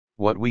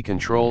What we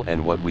control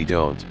and what we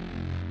don't.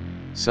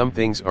 Some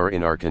things are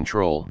in our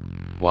control,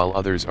 while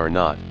others are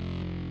not.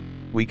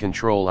 We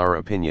control our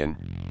opinion,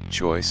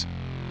 choice,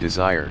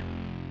 desire,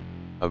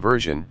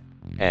 aversion,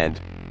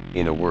 and,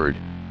 in a word,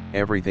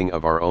 everything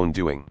of our own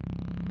doing.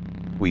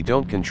 We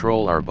don't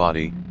control our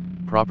body,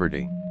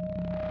 property,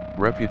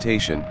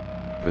 reputation,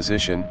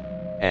 position,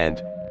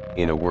 and,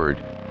 in a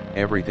word,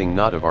 everything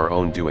not of our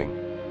own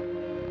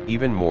doing.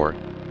 Even more,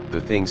 the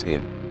things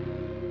in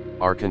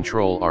our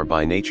control are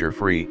by nature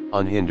free,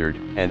 unhindered,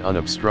 and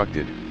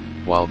unobstructed,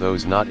 while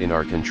those not in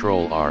our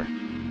control are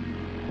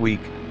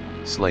weak,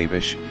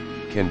 slavish,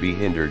 can be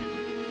hindered,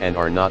 and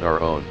are not our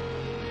own.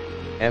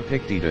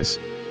 Epictetus,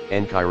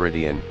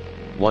 Enchiridion,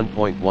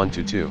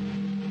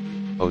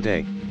 1.1-2. O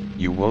day,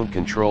 you won't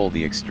control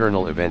the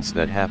external events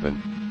that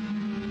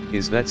happen.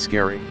 Is that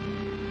scary?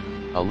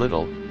 A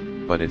little,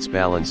 but it's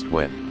balanced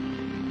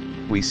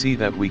when we see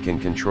that we can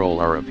control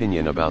our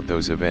opinion about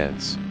those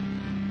events.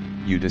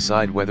 You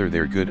decide whether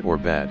they're good or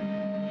bad,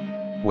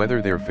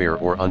 whether they're fair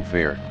or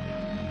unfair.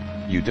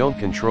 You don't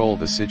control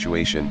the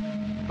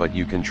situation, but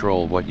you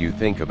control what you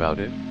think about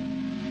it.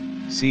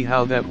 See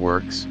how that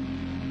works?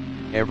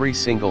 Every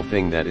single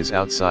thing that is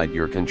outside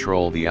your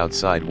control, the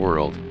outside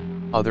world,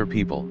 other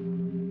people,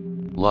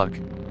 luck,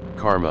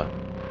 karma,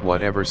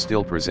 whatever,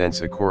 still presents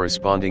a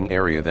corresponding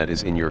area that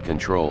is in your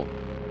control.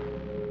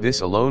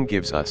 This alone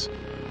gives us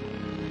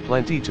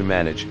plenty to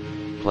manage,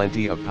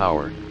 plenty of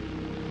power.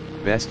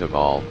 Best of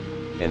all,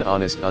 an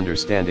honest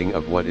understanding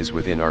of what is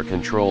within our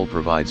control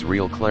provides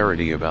real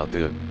clarity about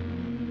the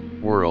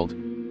world.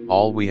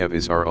 All we have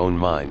is our own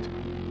mind.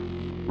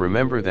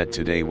 Remember that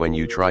today when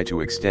you try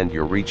to extend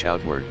your reach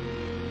outward,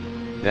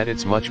 that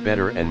it's much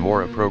better and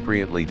more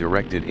appropriately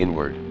directed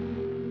inward.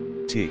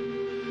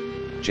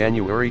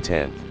 January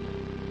 10th.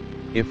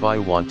 If I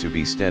want to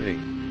be steady.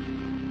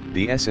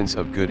 The essence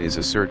of good is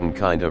a certain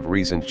kind of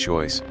reasoned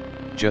choice,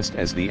 just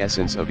as the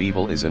essence of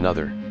evil is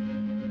another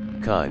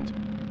kind.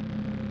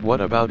 What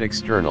about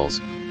externals,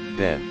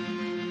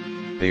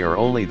 then? They are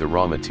only the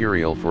raw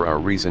material for our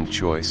reasoned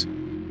choice,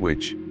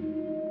 which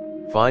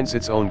finds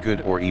its own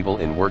good or evil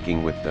in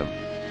working with them.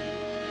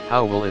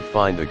 How will it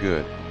find the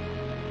good?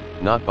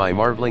 Not by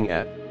marveling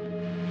at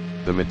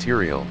the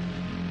material.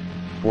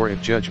 For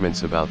if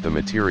judgments about the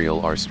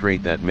material are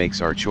straight, that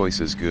makes our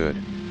choices good,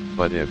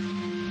 but if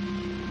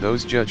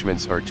those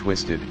judgments are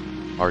twisted,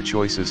 our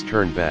choices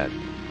turn bad.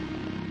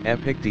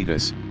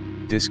 Epictetus,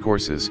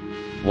 Discourses,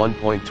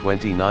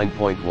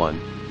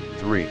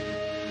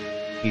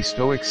 1.29.1-3. He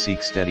Stoics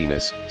seek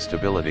steadiness,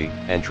 stability,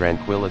 and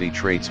tranquility,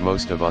 traits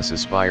most of us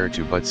aspire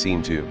to but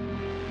seem to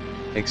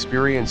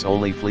experience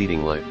only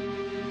fleetingly.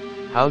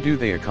 How do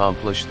they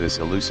accomplish this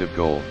elusive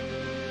goal?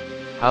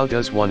 How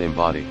does one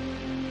embody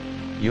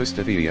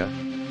eustatheia,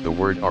 the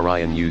word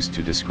Aryan used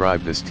to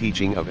describe this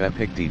teaching of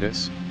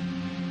Epictetus?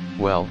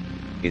 Well,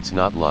 it's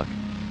not luck.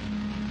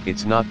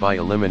 It's not by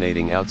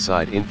eliminating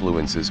outside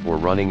influences or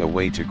running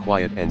away to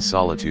quiet and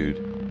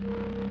solitude.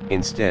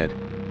 Instead,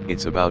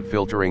 it's about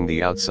filtering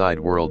the outside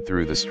world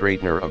through the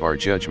straightener of our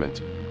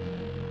judgment.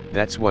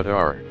 That's what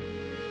our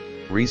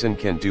reason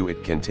can do.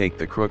 It can take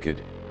the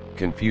crooked,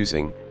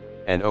 confusing,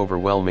 and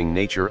overwhelming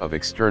nature of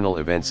external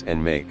events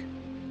and make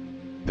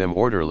them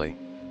orderly.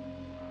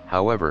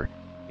 However,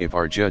 if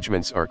our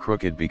judgments are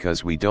crooked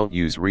because we don't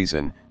use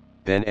reason,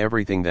 then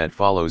everything that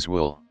follows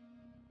will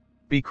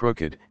be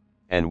crooked,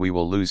 and we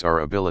will lose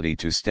our ability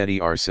to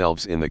steady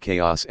ourselves in the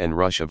chaos and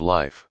rush of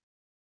life.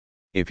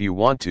 If you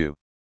want to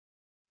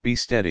be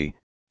steady,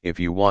 if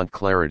you want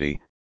clarity,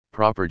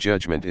 proper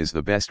judgment is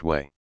the best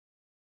way.